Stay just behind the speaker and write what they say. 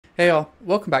Hey all,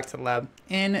 welcome back to the lab.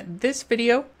 In this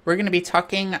video, we're going to be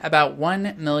talking about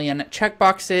 1 million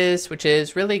checkboxes, which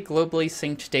is really globally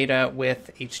synced data with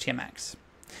HTMX.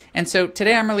 And so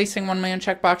today I'm releasing 1 million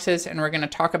checkboxes, and we're going to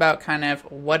talk about kind of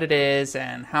what it is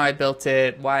and how I built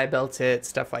it, why I built it,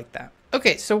 stuff like that.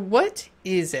 Okay, so what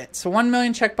is it? So 1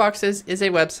 million checkboxes is a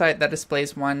website that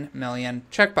displays 1 million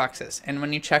checkboxes. And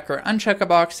when you check or uncheck a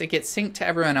box, it gets synced to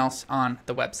everyone else on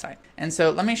the website. And so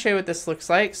let me show you what this looks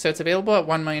like. So it's available at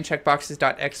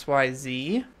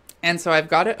 1millioncheckboxes.xyz. And so I've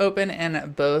got it open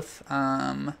in both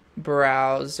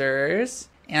browsers.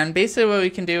 And basically what we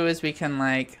can do is we can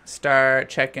like start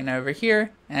checking over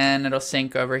here and it'll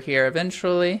sync over here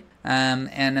eventually.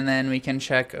 And then we can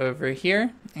check over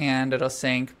here and it'll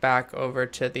sync back over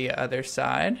to the other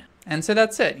side. And so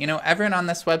that's it. You know, everyone on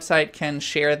this website can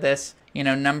share this,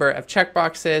 number of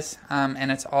checkboxes,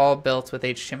 and it's all built with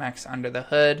HTMX under the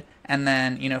hood. And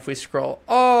then, if we scroll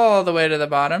all the way to the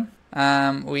bottom,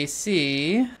 we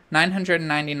see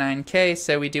 999K,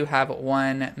 so we do have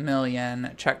 1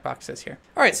 million checkboxes here.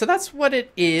 All right, so that's what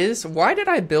it is. Why did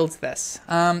I build this?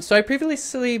 So I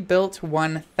previously built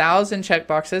 1,000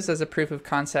 checkboxes as a proof of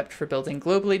concept for building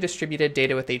globally distributed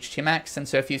data with HTMX. And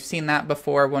so if you've seen that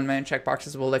before, 1 million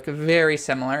checkboxes will look very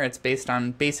similar. It's based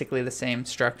on basically the same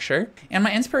structure. And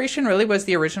my inspiration really was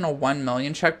the original 1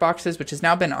 million checkboxes, which has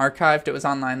now been archived. It was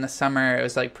online this summer. It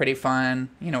was like pretty fun.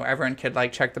 Everyone could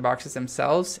like check the boxes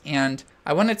themselves. And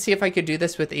I wanted to see if I could do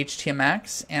this with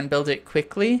HTMX and build it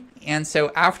quickly. And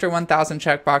so after 1,000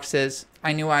 checkboxes,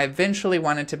 I knew I eventually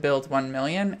wanted to build 1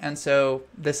 million. And so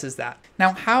this is that.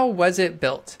 Now, how was it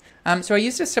built? So I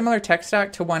used a similar tech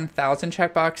stack to 1,000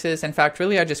 checkboxes. In fact,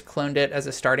 really, I just cloned it as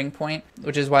a starting point,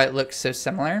 which is why it looks so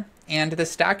similar. And the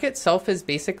stack itself is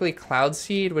basically Cloud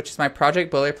Seed, which is my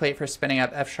project boilerplate for spinning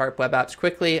up F# web apps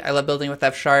quickly. I love building with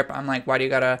F#. I'm like, why do you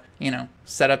gotta,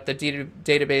 set up the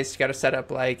database? You gotta set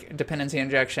up like dependency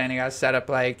injection. You gotta set up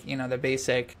like, the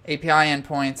basic API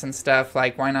endpoints and stuff.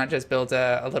 Like, why not just build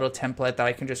a little template that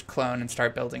I can just clone and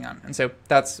start building on? And so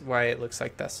that's why it looks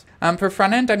like this. For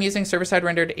front end, I'm using server-side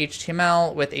rendered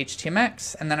HTML with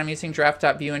HTMX, and then I'm using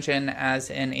draft.viewengine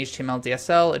as an HTML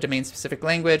DSL, a domain-specific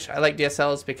language. I like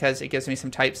DSLs because it gives me some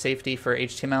type safety for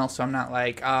HTML, so I'm not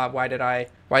like,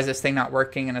 why is this thing not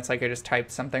working? And it's like I just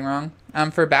typed something wrong.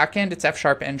 For backend, it's F#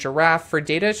 and Giraffe. For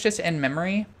data, it's just in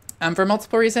memory. For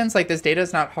multiple reasons, like this data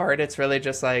is not hard. It's really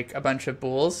just like a bunch of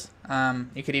bools.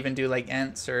 You could even do like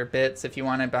ints or bits if you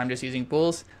wanted, but I'm just using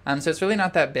bools. So it's really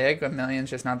not that big. 1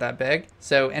 million's just not that big.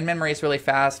 So in memory is really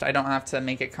fast. I don't have to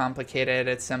make it complicated.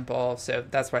 It's simple. So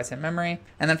that's why it's in memory.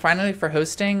 And then finally for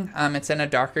hosting, it's in a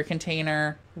Docker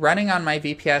container running on my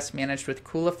VPS managed with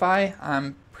Coolify.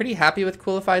 I'm pretty happy with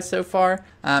Coolify so far.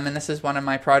 And this is one of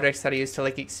my projects that I used to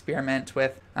like experiment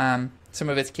with some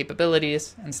of its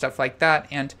capabilities and stuff like that.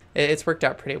 And it's worked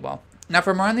out pretty well. Now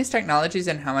for more on these technologies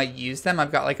and how I use them,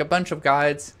 I've got like a bunch of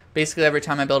guides. Basically every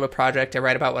time I build a project, I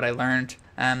write about what I learned.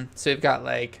 So we've got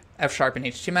like F# and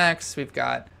HTMX, we've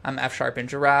got F# and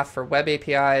Giraffe for web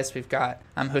APIs, we've got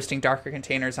hosting Docker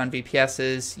containers on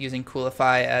VPSs using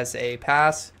Coolify as a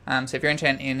pass. So if you're into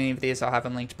any of these, I'll have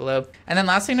them linked below. And then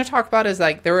last thing to talk about is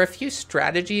like there were a few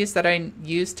strategies that I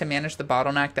used to manage the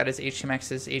bottleneck that is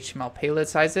HTMX's HTML payload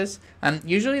sizes.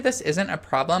 Usually this isn't a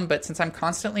problem, but since I'm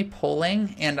constantly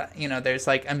polling and there's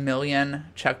like 1 million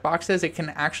checkboxes, it can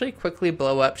actually quickly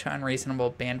blow up to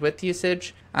unreasonable bandwidth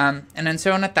usage. And then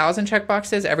so in 1,000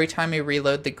 checkboxes, every time we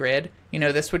reload the grid,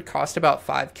 this would cost about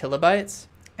 5 kilobytes.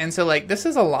 And so like this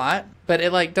is a lot, but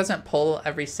it like doesn't pull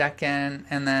every second.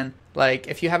 And then like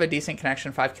if you have a decent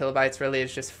connection, 5 kilobytes really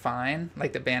is just fine.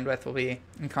 Like the bandwidth will be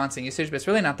in constant usage, but it's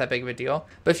really not that big of a deal.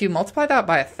 But if you multiply that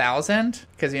by 1,000,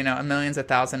 because 1 million's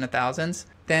 1,000 of thousands,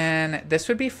 then this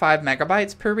would be 5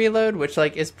 megabytes per reload, which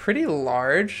like is pretty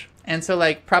large. And so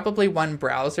like probably one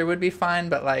browser would be fine,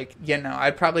 but like,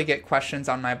 I'd probably get questions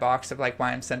on my box of like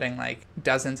why I'm sending like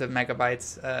dozens of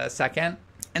megabytes a second.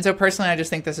 And so personally, I just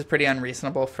think this is pretty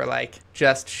unreasonable for like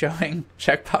just showing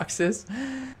checkboxes.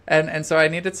 And so I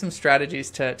needed some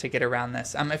strategies to get around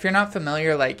this. If you're not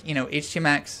familiar, like,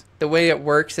 HTMX, the way it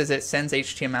works is it sends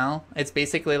HTML. It's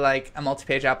basically like a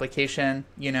multi-page application.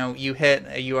 You hit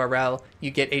a URL,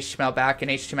 you get HTML back, and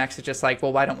HTMX is just like,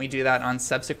 well, why don't we do that on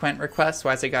subsequent requests?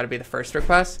 Why has it got to be the first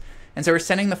request? And so we're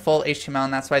sending the full HTML,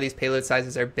 and that's why these payload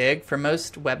sizes are big. For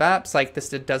most web apps, like this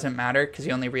doesn't matter because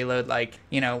you only reload like,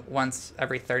 once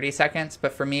every 30 seconds.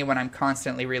 But for me, when I'm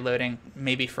constantly reloading,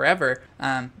 maybe forever,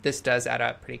 this does add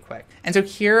up pretty quick. And so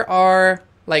here are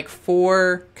like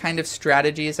 4 kind of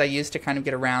strategies I use to kind of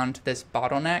get around this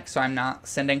bottleneck, so I'm not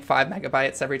sending 5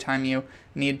 megabytes every time you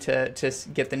need to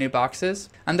get the new boxes.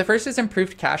 The first is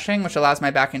improved caching, which allows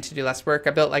my backend to do less work.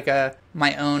 I built like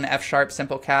my own F#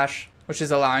 simple cache, which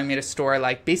is allowing me to store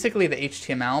like basically the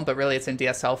HTML, but really it's in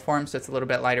DSL form, so it's a little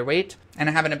bit lighter weight. And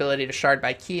I have an ability to shard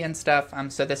by key and stuff,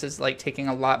 so this is like taking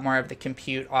a lot more of the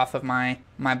compute off of my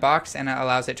box, and it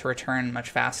allows it to return much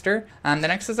faster. The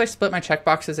next is I split my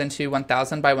checkboxes into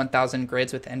 1000 by 1000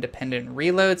 grids with independent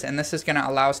reloads, and this is going to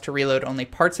allow us to reload only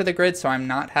parts of the grid, so I'm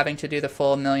not having to do the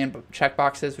full million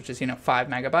checkboxes, which is 5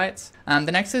 megabytes.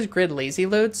 The next is grid lazy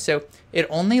loads, so it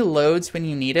only loads when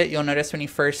you need it. You'll notice when you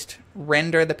first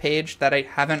render the page that I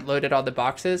haven't loaded all the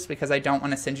boxes because I don't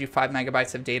want to send you 5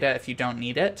 megabytes of data if you don't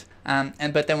need it.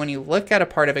 But then when you look at a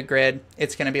part of a grid,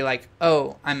 it's going to be like,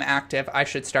 oh, I'm active, I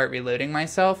should start reloading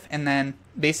myself. And then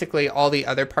basically all the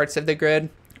other parts of the grid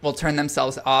will turn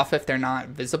themselves off if they're not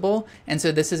visible. And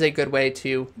so this is a good way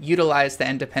to utilize the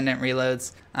independent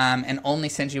reloads and only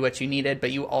send you what you needed,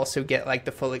 but you also get like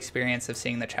the full experience of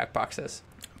seeing the checkboxes.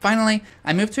 Finally,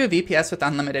 I moved to a VPS with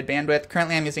unlimited bandwidth.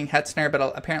 Currently I'm using Hetzner, but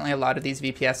apparently a lot of these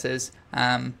VPSs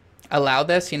allow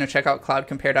this. Check out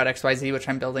cloudcompare.xyz, which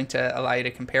I'm building to allow you to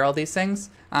compare all these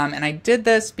things. And I did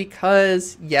this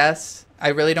because, yes, I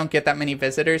really don't get that many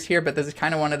visitors here, but this is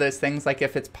kind of one of those things, like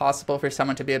if it's possible for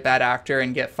someone to be a bad actor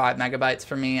and get 5 megabytes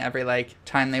from me every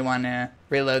time they want to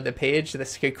reload the page,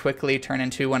 this could quickly turn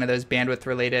into one of those bandwidth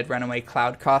related runaway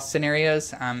cloud cost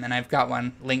scenarios. And I've got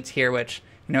one linked here, which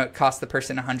it cost the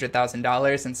person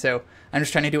 $100,000, and so I'm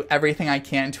just trying to do everything I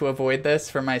can to avoid this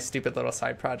for my stupid little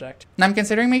side project. And I'm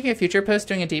considering making a future post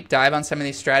doing a deep dive on some of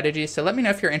these strategies, so let me know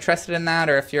if you're interested in that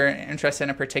or if you're interested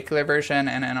in a particular version,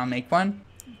 and I'll make one.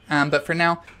 But for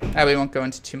now, we won't go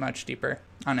into too much deeper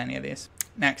on any of these.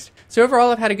 Next. So overall,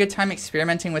 I've had a good time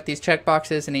experimenting with these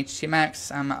checkboxes in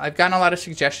HTMX. I've gotten a lot of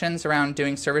suggestions around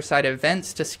doing server-side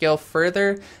events to scale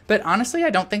further, but honestly, I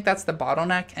don't think that's the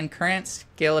bottleneck, and current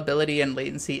scalability and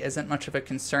latency isn't much of a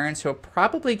concern, so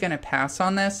probably going to pass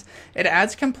on this. It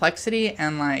adds complexity,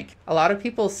 and a lot of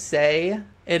people say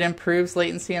it improves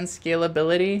latency and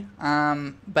scalability,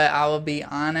 but I will be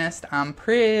honest, I'm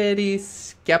pretty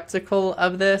skeptical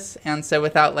of this, and so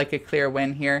without a clear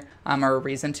win here or a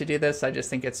reason to do this, I just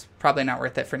think it's probably not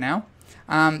worth it for now.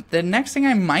 The next thing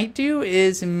I might do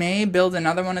is build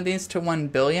another one of these to 1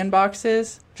 billion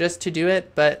boxes just to do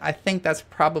it, but I think that's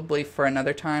probably for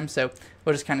another time, so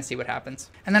we'll just kind of see what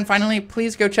happens. And then finally,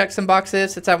 please go check some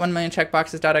boxes. It's at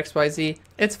 1millioncheckboxes.xyz.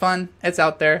 It's fun. It's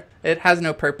out there. It has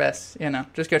no purpose,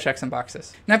 just go check some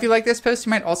boxes. Now, if you like this post,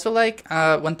 you might also like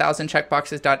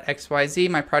 1000checkboxes.xyz,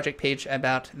 my project page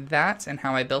about that and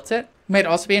how I built it. You might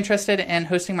also be interested in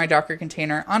hosting my Docker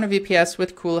container on a VPS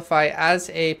with Coolify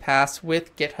as a pass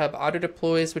with GitHub auto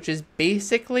deploys, which is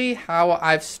basically how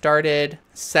I've started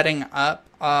setting up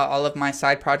all of my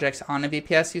side projects on a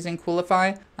VPS using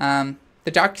Coolify. The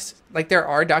docs, there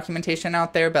are documentation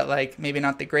out there, but maybe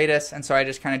not the greatest, and so I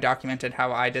just kind of documented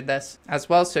how I did this as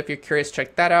well. So if you're curious,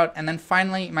 check that out. And then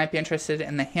finally, you might be interested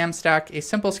in the HAM stack, a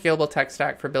simple scalable tech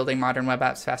stack for building modern web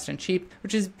apps fast and cheap,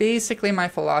 which is basically my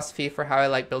philosophy for how I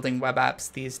like building web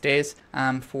apps these days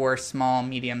for small,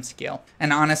 medium scale.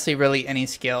 And honestly, really any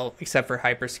scale except for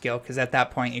hyperscale, because at that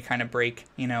point you kind of break,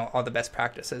 all the best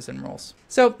practices and rules.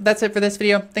 So that's it for this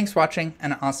video. Thanks for watching,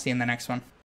 and I'll see you in the next one.